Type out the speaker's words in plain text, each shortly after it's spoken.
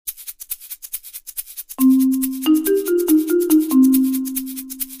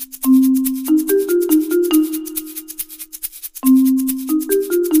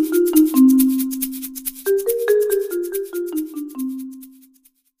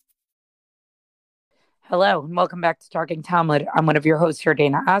Hello and welcome back to Talking Talmud. I'm one of your hosts here,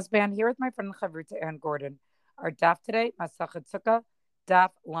 Dana Osban, here with my friend Chavruta Aaron Gordon. Our daf today, Masachet Sukkah,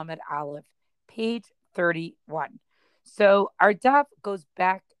 daf Lamed Aleph, page 31. So our daf goes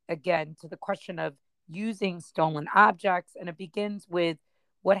back again to the question of using stolen objects, and it begins with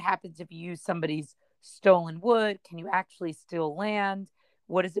what happens if you use somebody's stolen wood? Can you actually steal land?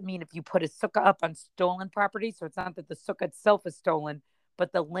 What does it mean if you put a sukkah up on stolen property? So it's not that the sukkah itself is stolen,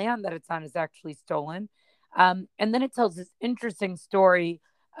 but the land that it's on is actually stolen. And then it tells this interesting story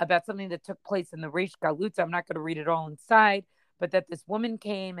about something that took place in the Reish Galuta. I'm not going to read it all inside, but that this woman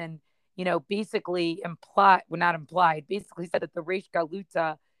came and, basically not implied, basically said that the Reish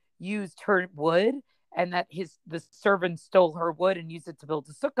Galuta used her wood and that the servant stole her wood and used it to build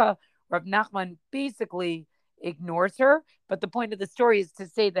a sukkah. Rav Nachman basically ignores her. But the point of the story is to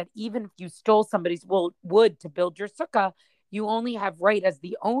say that even if you stole somebody's wood to build your sukkah, you only have right as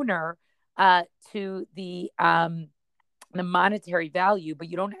the owner to the monetary value, but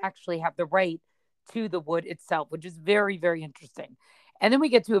you don't actually have the right to the wood itself, which is very, very interesting. And then we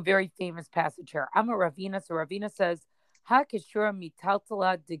get to a very famous passage here. I'm a Ravina. So Ravina says, Ha kishura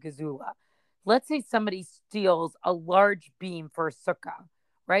mitaltala de gazula. Let's say somebody steals a large beam for a sukkah,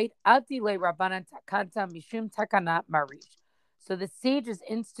 right? Abdile rabbanan takanta mishum takanat marish. So the sages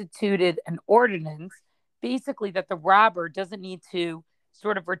instituted an ordinance, basically that the robber doesn't need to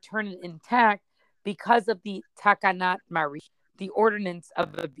sort of return it intact because of the takanat marish, the ordinance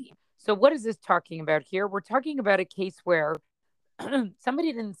of a beam. So what is this talking about here? We're talking about a case where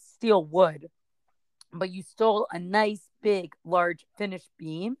somebody didn't steal wood, but you stole a nice, big, large finished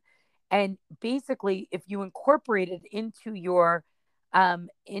beam. And basically, if you incorporate it into your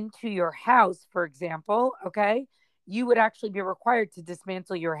house, for example, okay, you would actually be required to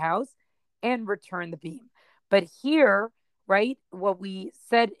dismantle your house and return the beam. But here, right, what we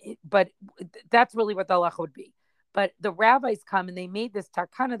said, but that's really what the halacha would be. But the rabbis come and they made this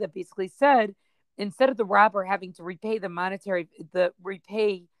takana that basically said, instead of the robber having to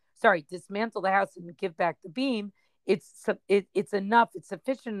dismantle the house and give back the beam, it's enough, it's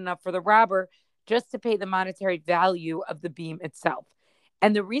sufficient enough for the robber just to pay the monetary value of the beam itself.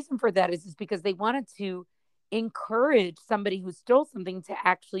 And the reason for that is because they wanted to encourage somebody who stole something to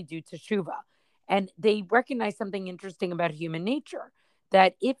actually do teshuvah. And they recognize something interesting about human nature,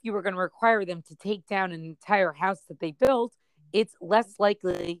 that if you were going to require them to take down an entire house that they built, it's less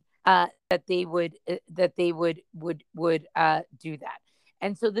likely that they would do that.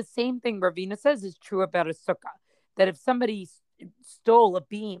 And so the same thing Ravina says is true about a sukkah, that if somebody stole a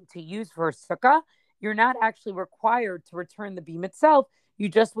beam to use for a sukkah, you're not actually required to return the beam itself. You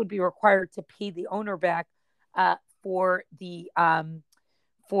just would be required to pay the owner back uh, for the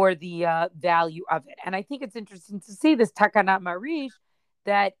value of it. And I think it's interesting to see this takanat marish,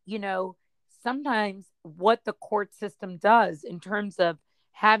 that sometimes what the court system does in terms of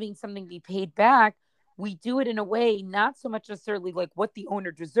having something be paid back, we do it in a way not so much necessarily like what the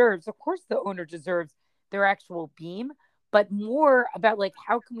owner deserves. Of course, the owner deserves their actual beam, but more about like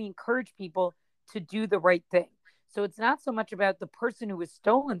how can we encourage people to do the right thing. So it's not so much about the person who was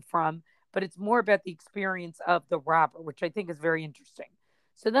stolen from, but it's more about the experience of the robber, which I think is very interesting.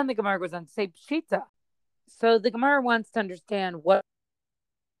 So then the Gemara goes on to say Pshita. So the Gemara wants to understand what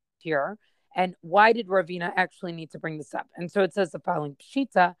here and why did Ravina actually need to bring this up. And so it says the following: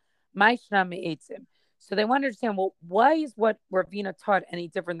 Pshita, Maishna Me'etzim. So they want to understand, well, why is what Ravina taught any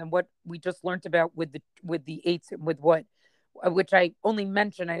different than what we just learned about with the eitzim, with what, which I only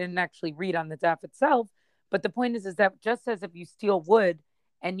mentioned, I didn't actually read on the daf itself. But the point is that just as if you steal wood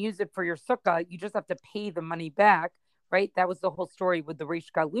and use it for your sukkah, you just have to pay the money back, right? That was the whole story with the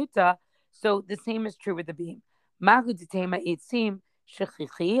Reish Galuta. So the same is true with the beam. Mahu ditema eitzim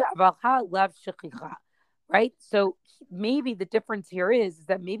shechichi avalha lav shechicha, right? So maybe the difference here is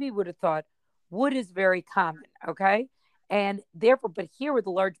that maybe we would have thought wood is very common, okay? And therefore, but here with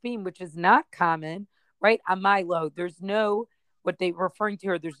the large beam, which is not common, right? Amilo, there's no, what they referring to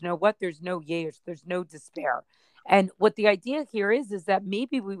here, there's no what? There's no yesh, there's no despair. And what the idea here is that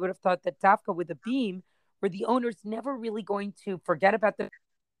maybe we would have thought that dafka with a beam, where the owner's never really going to forget about the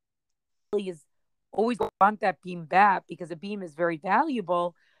is always want that beam back because a beam is very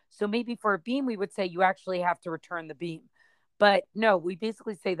valuable. So maybe for a beam, we would say you actually have to return the beam. But no, we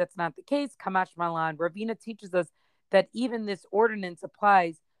basically say that's not the case. Kamash Malan, Ravina teaches us that even this ordinance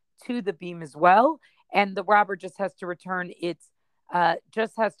applies to the beam as well, and the robber just has to return its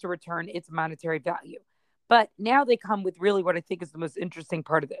monetary value. But now they come with really what I think is the most interesting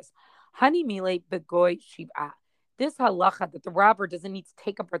part of this. Hani mile begoy shiva. This halacha that the robber doesn't need to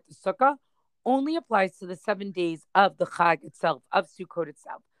take apart the sukkah only applies to the 7 days of the Chag itself, of Sukkot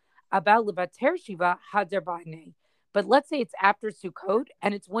itself. about Levater Shiva Hadar Ba'nei. But let's say it's after Sukkot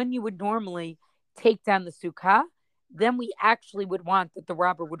and it's when you would normally take down the sukkah, then we actually would want that the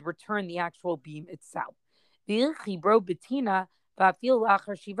robber would return the actual beam itself. But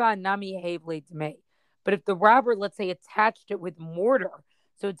if the robber, let's say, attached it with mortar,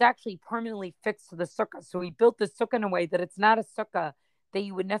 so it's actually permanently fixed to the sukkah. So he built the sukkah in a way that it's not a sukkah that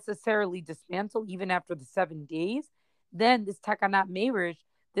you would necessarily dismantle even after the 7 days. Then this takanat meirish,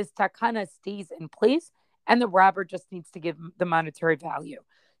 this takana stays in place, and the robber just needs to give the monetary value.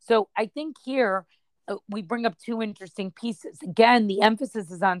 So I think here we bring up two interesting pieces. Again, the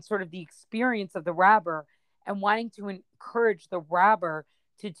emphasis is on sort of the experience of the robber and wanting to encourage the robber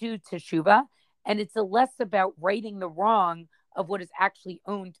to do teshuvah. And it's less about righting the wrong of what is actually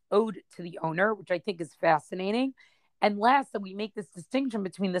owed to the owner, which I think is fascinating. And last, that we make this distinction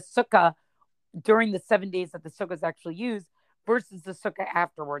between the sukkah during the 7 days that the sukkah is actually used versus the sukkah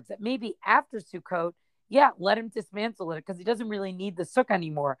afterwards. That maybe after Sukkot, yeah, let him dismantle it because he doesn't really need the sukkah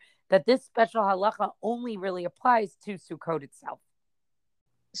anymore. That this special halacha only really applies to Sukkot itself.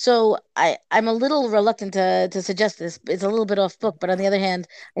 So I'm a little reluctant to suggest this. It's a little bit off book, but on the other hand,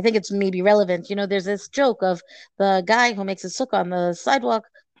 I think it's maybe relevant. There's this joke of the guy who makes a sukkah on the sidewalk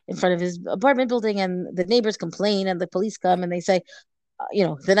in front of his apartment building, and the neighbors complain, and the police come, and they say,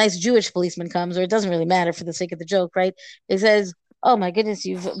 the nice Jewish policeman comes, or it doesn't really matter for the sake of the joke, right? It says, "Oh my goodness,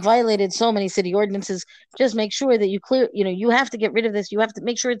 you've violated so many city ordinances. Just make sure that you clear, you have to get rid of this. You have to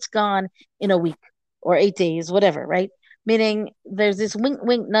make sure it's gone in a week or 8 days, whatever, right?" Meaning there's this wink,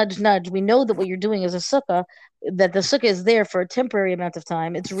 wink, nudge, nudge. We know that what you're doing is a sukkah, that the sukkah is there for a temporary amount of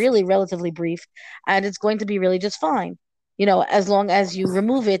time. It's really relatively brief, and it's going to be really just fine, as long as you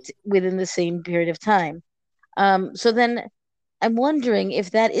remove it within the same period of time. So then I'm wondering if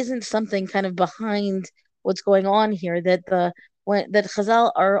that isn't something kind of behind what's going on here, that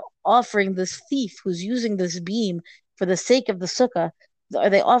Chazal are offering this thief who's using this beam for the sake of the sukkah. Are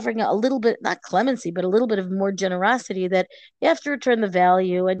they offering a little bit, not clemency, but a little bit of more generosity, that you have to return the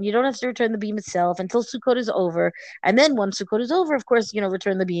value and you don't have to return the beam itself until Sukkot is over. And then once Sukkot is over, of course,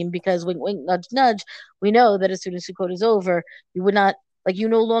 return the beam, because wink, wink, nudge, nudge, we know that as soon as Sukkot is over, you would not, like, you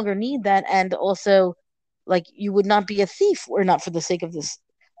no longer need that. And also, like, you would not be a thief or not for the sake of this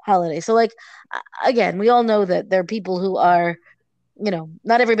holiday. So, like, again, we all know that there are people who are,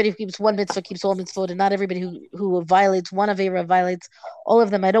 not everybody who keeps one mitzvah keeps all mitzvot, and not everybody who violates one avera violates all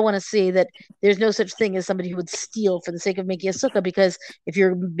of them. I don't want to say that there's no such thing as somebody who would steal for the sake of making a sukkah, because if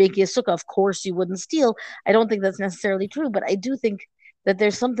you're making a sukkah, of course you wouldn't steal. I don't think that's necessarily true, but I do think that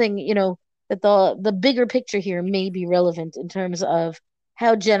there's something, that the bigger picture here may be relevant in terms of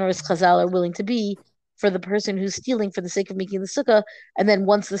how generous Chazal are willing to be for the person who's stealing for the sake of making the sukkah, and then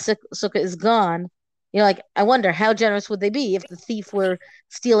once the sukkah is gone, like, I wonder how generous would they be if the thief were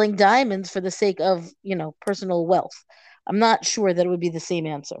stealing diamonds for the sake of, personal wealth. I'm not sure that it would be the same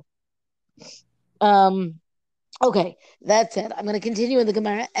answer. Okay, that's it. I'm going to continue in the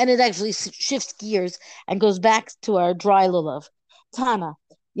Gemara, and it actually shifts gears and goes back to our dry lulav. Tana,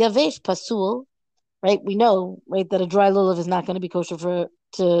 Yavesh Pasul, right? We know, right, that a dry lulav is not going to be kosher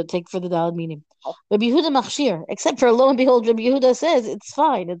to take for the daled meaning. Rabbi Yehuda machshir, except for, lo and behold, Rabbi Yehuda says it's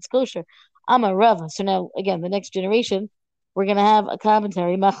fine, it's kosher. Amar Rava. So now again, the next generation, we're going to have a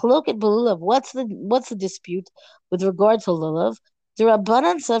commentary. Machloket b'lulav. What's the dispute with regard to lulav? The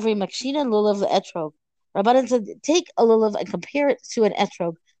Rabbanan Savri Makshina lulav etrog. Rabbanan said, take a lulav and compare it to an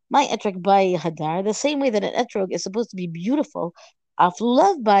etrog. My etrog by hadar, the same way that an etrog is supposed to be beautiful. Af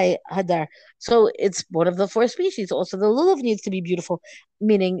lulav by hadar. So it's one of the four species. Also, the lulav needs to be beautiful,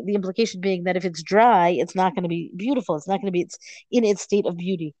 meaning the implication being that if it's dry, it's not going to be beautiful. It's not going to be in its state of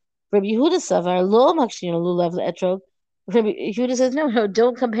beauty. Rabbi Yehuda Savar lo makshina lulav le'etrog. Rabbi Yehuda says, no,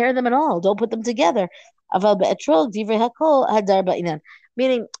 don't compare them at all. Don't put them together. Aval be'etrog divrei hakol hadar ba'inan.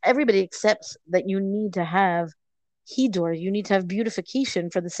 Meaning, everybody accepts that you need to have hidur, you need to have beautification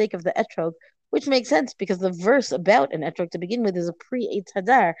for the sake of the etrog, which makes sense because the verse about an etrog to begin with is a pre-Eitz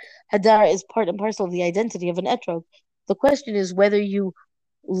hadar. Hadar is part and parcel of the identity of an etrog. The question is whether you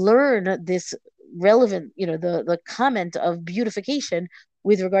learn this relevant, the comment of beautification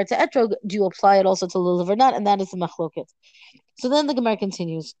with regard to etrog, do you apply it also to lulav or not? And that is the machloket. So then the Gemara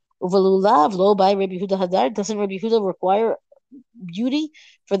continues. Uvalulav lo by Rabbi Yehuda hadar. Doesn't Rabbi Yehuda require beauty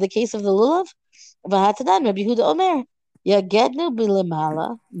for the case of the lulav? V'hatadan Rabbi Yehuda omer yagednu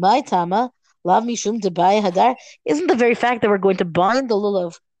bilemala my tama lav mishum debay hadar. Isn't the very fact that we're going to bind the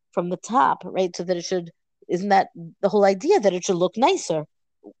lulav from the top, right, so that it should? Isn't that the whole idea, that it should look nicer?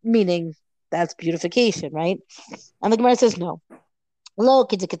 Meaning that's beautification, right? And the Gemara says no. Lo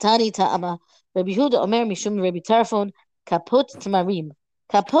kitakatani ta'ama Rabbi Yehuda omer mishum Rabbi Tarfon kaput tamarim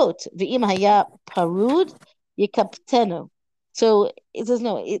kapot v'im haya parud yikaptenu. So it says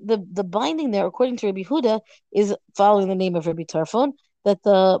no. The binding there, according to Rabbi Huda, is following the name of Rabbi Tarfon. That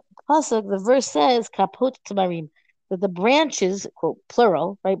the pasuk, the verse says kapot tamarim, that the branches, quote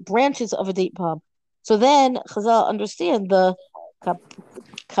plural, right, branches of a date palm. So then Chazal understand the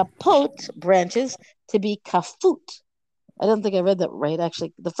kapot branches to be kafut. I don't think I read that right,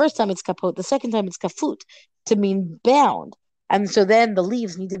 actually. The first time it's kapot, the second time it's kafut, to mean bound. And so then the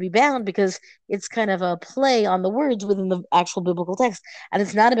leaves need to be bound because it's kind of a play on the words within the actual biblical text. And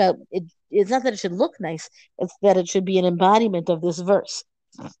it's not about it, it's not that it should look nice, it's that it should be an embodiment of this verse.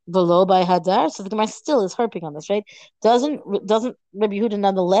 Below by Hadar, so the Gemara still is harping on this, right? Doesn't Rabbi Yehuda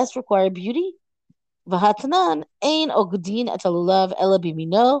nonetheless require beauty? V'hatanan ein ogdin et alulav ela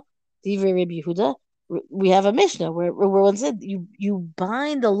bimino, divrei Rabbi Yehuda. We have a Mishnah where one said you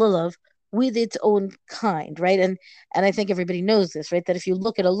bind the lulav with its own kind, right? And I think everybody knows this, right? That if you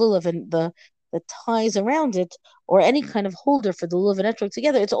look at a lulav and the ties around it, or any kind of holder for the lulav and etrog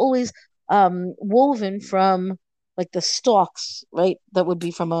together, it's always woven from like the stalks, right? That would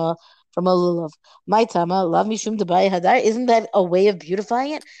be from a lulav. My tama, lav mishum debai hadar. Isn't that a way of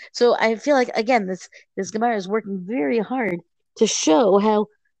beautifying it? So I feel like again, this Gemara is working very hard to show how,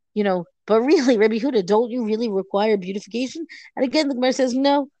 but really, Rabbi Huda, don't you really require beautification? And again, the Gemara says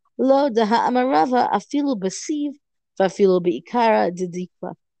no. Lo daha amarava afilu basiv vafilu beikara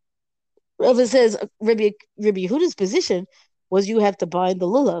didikla. Rava says Rabbi Yehuda's position was you have to bind the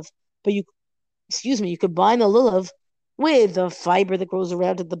lulav, but you could bind the lulav with the fiber that grows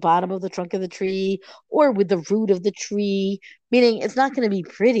around at the bottom of the trunk of the tree or with the root of the tree, meaning it's not going to be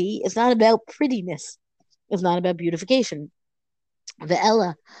pretty. It's not about prettiness. It's not about beautification. The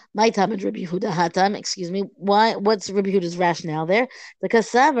Ella, my time and Rabbi Yehuda hatam, excuse me. What's Rabbi Yehuda's rationale there? The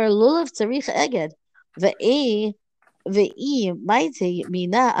kasaver lulav tzarich eged. The maite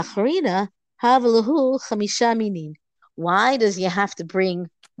mina acharina havalahu chamisha minin. Why does you have to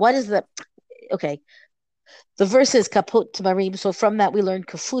bring? What is the? Okay, the verse is kaput tamarim. So from that we learn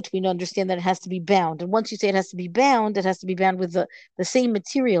kafut. We understand that it has to be bound. And once you say it has to be bound with the same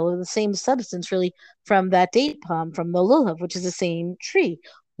material or the same substance, really, from that date palm, from the lulav, which is the same tree.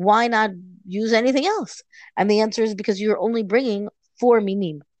 Why not use anything else? And the answer is because you're only bringing 4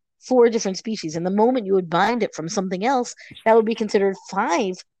 minim, 4 different species. And the moment you would bind it from something else, that would be considered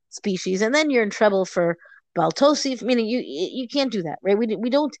 5 species. And then you're in trouble for baltosif, meaning you can't do that, right? We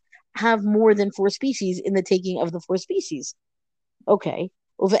don't have more than 4 species in the taking of the 4 species. Okay.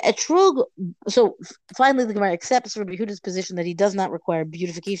 So finally, the Gemara accepts Rabbi Yehuda's position that he does not require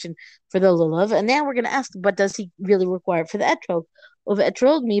beautification for the lulav. And now we're going to ask, but does he really require it for the etrog? Over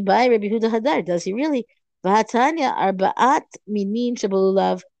etrog mi by Rabbi Yehuda Hadar. Does he really? V'hatanya arba'at minin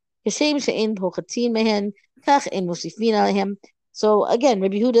shabululav kashem she'en pochatin mehen kach en musifin alehem. So again,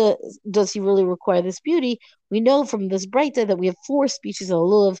 Rabbi Yehuda, does he really require this beauty? We know from this Breita that we have 4 species of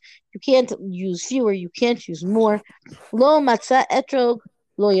lulav. You can't use fewer, you can't use more. Lo matzah etrog,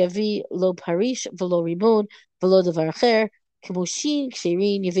 lo yavi, lo parish, velo ribon, velo devar acher, kemoshin,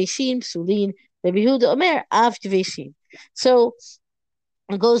 ksherin, yeveshin, psulin, Rabbi Yehuda omer, av yeveshin. So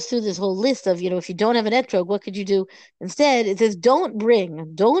it goes through this whole list of, if you don't have an etrog, what could you do instead? It says, don't bring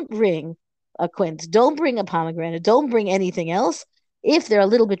a quince, don't bring a pomegranate, don't bring anything else. If they're a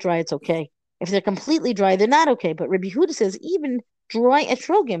little bit dry, it's okay. If they're completely dry, they're not okay. But Rabbi Yehuda says even dry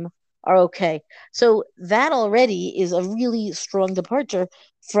etrogim are okay. So that already is a really strong departure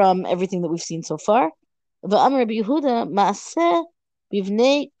from everything that we've seen so far. V'am Rabbi Yehuda maaseh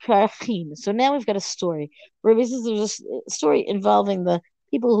bivnei karachim. So now we've got a story. There's a story involving the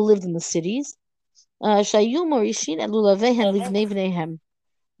people who lived in the cities. Shayu morishin et lulavehen livnei vneihem.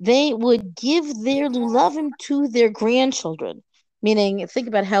 They would give their lulavim to their grandchildren, meaning think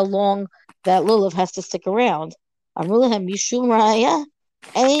about how long that lulav has to stick around. Amrulahem mishum raya,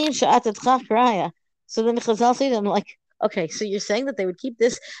 ein sha'atatchach raya. So then Chazal say to them, like, okay, so you're saying that they would keep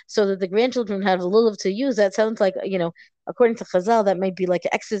this so that the grandchildren have a lulav to use. That sounds like, according to Chazal, that might be like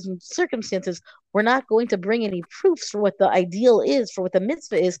exigent circumstances. We're not going to bring any proofs for what the ideal is, for what the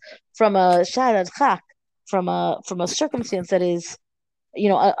mitzvah is, from a sha'atatchach, from a circumstance that is,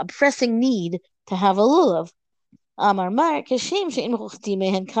 a pressing need to have a lulav. Amar Mar kashem she'en mechuchtim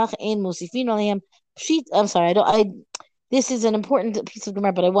mehen kach ein mosifin alehem. I'm sorry, this is an important piece of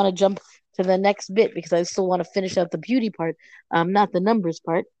Gemara, but I want to jump to the next bit because I still want to finish out the beauty part, not the numbers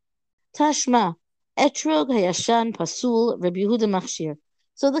part. Tashma etrog hayashan pasul Rabbi Yehuda machshir.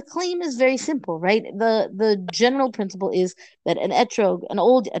 So the claim is very simple, right? The general principle is that an etrog, an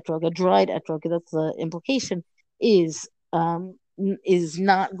old etrog, a dried etrog, that's the implication, is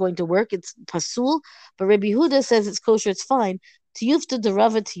not going to work. It's pasul, but Rabbi Yehuda says it's kosher, it's fine Tiyufta de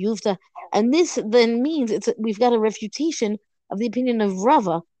Rava Tiyufta. And this then means we've got a refutation of the opinion of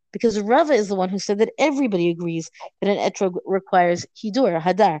Rava, because Rava is the one who said that everybody agrees that an etrog requires hidur,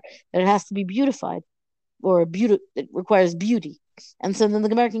 hadar, that it has to be beautified, or it requires beauty. And so then the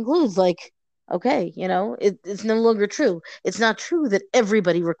Gemara concludes, like, okay, it's no longer true. It's not true that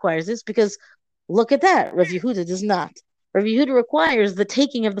everybody requires this, because look at that. Rav Yehuda does not. Rav Yehuda requires the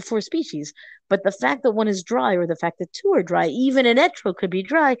taking of the 4 species, but the fact that one is dry, or the fact that 2 are dry, even an etrog could be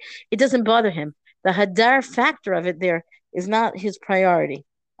dry, it doesn't bother him. The hadar factor of it there is not his priority.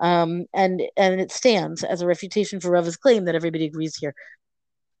 And it stands as a refutation for Rava's claim that everybody agrees here.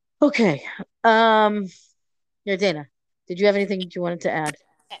 Okay. Dana, did you have anything you wanted to add?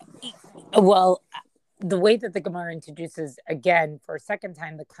 Well, the way that the Gemara introduces, again, for a second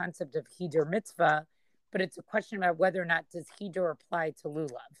time, the concept of hidur mitzvah, but it's a question about whether or not does hidur apply to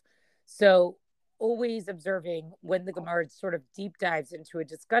lulav. So always observing when the Gemara sort of deep dives into a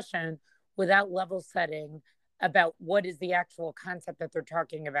discussion without level setting about what is the actual concept that they're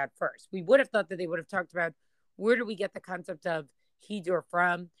talking about first. We would have thought that they would have talked about where do we get the concept of hidur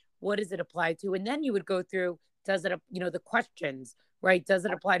from? What does it apply to? And then you would go through, does it, the questions, right? Does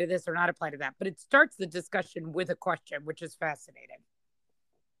it apply to this or not apply to that? But it starts the discussion with a question, which is fascinating.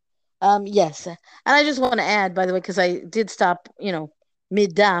 Yes. And I just want to add, by the way, because I did stop,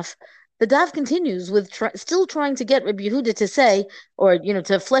 mid-daf, the daf continues with still trying to get Rabbi Yehuda to say, or,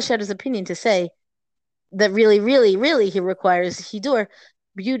 to flesh out his opinion, to say that really, really, really he requires hidur,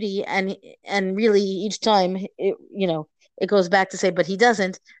 beauty, and really each time, it goes back to say, but he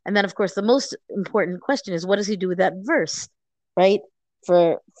doesn't. And then, of course, the most important question is, what does he do with that verse, right?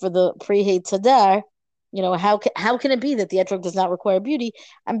 For the pre-hay tzadar, how can it be that the etrog does not require beauty?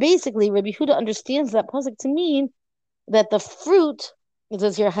 And basically, Rabbi Huda understands that pasuk to mean that the fruit, it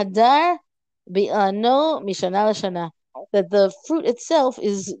says here, hadar bi'ano mishana l'shana, that the fruit itself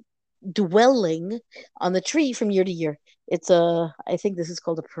is dwelling on the tree from year to year. I think this is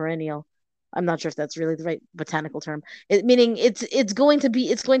called a perennial. I'm not sure if that's really the right botanical term. Meaning it's going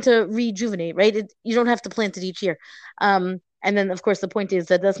to rejuvenate, right? You don't have to plant it each year. And then, of course, the point is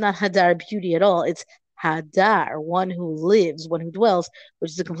that that's not hadar, beauty, at all. It's hadar, one who lives, one who dwells,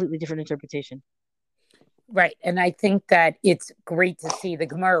 which is a completely different interpretation. Right. And I think that it's great to see the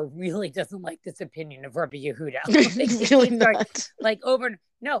Gemara really doesn't like this opinion of Rabbi Yehuda. Really not.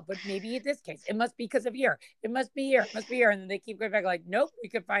 No, but maybe in this case, it must be because of year. It must be here. It must be here. And then they keep going back like, nope, we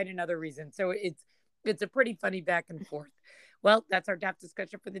could find another reason. So it's a pretty funny back and forth. Well, that's our daf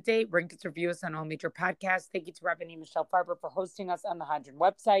discussion for the day. Rank us, review us on all major podcasts. Thank you to Rabbi Michelle Farber for hosting us on the Hadran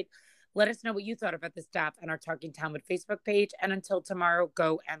website. Let us know what you thought about this daf on our Talking Talmud Facebook page. And until tomorrow,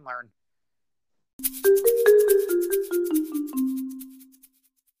 go and learn.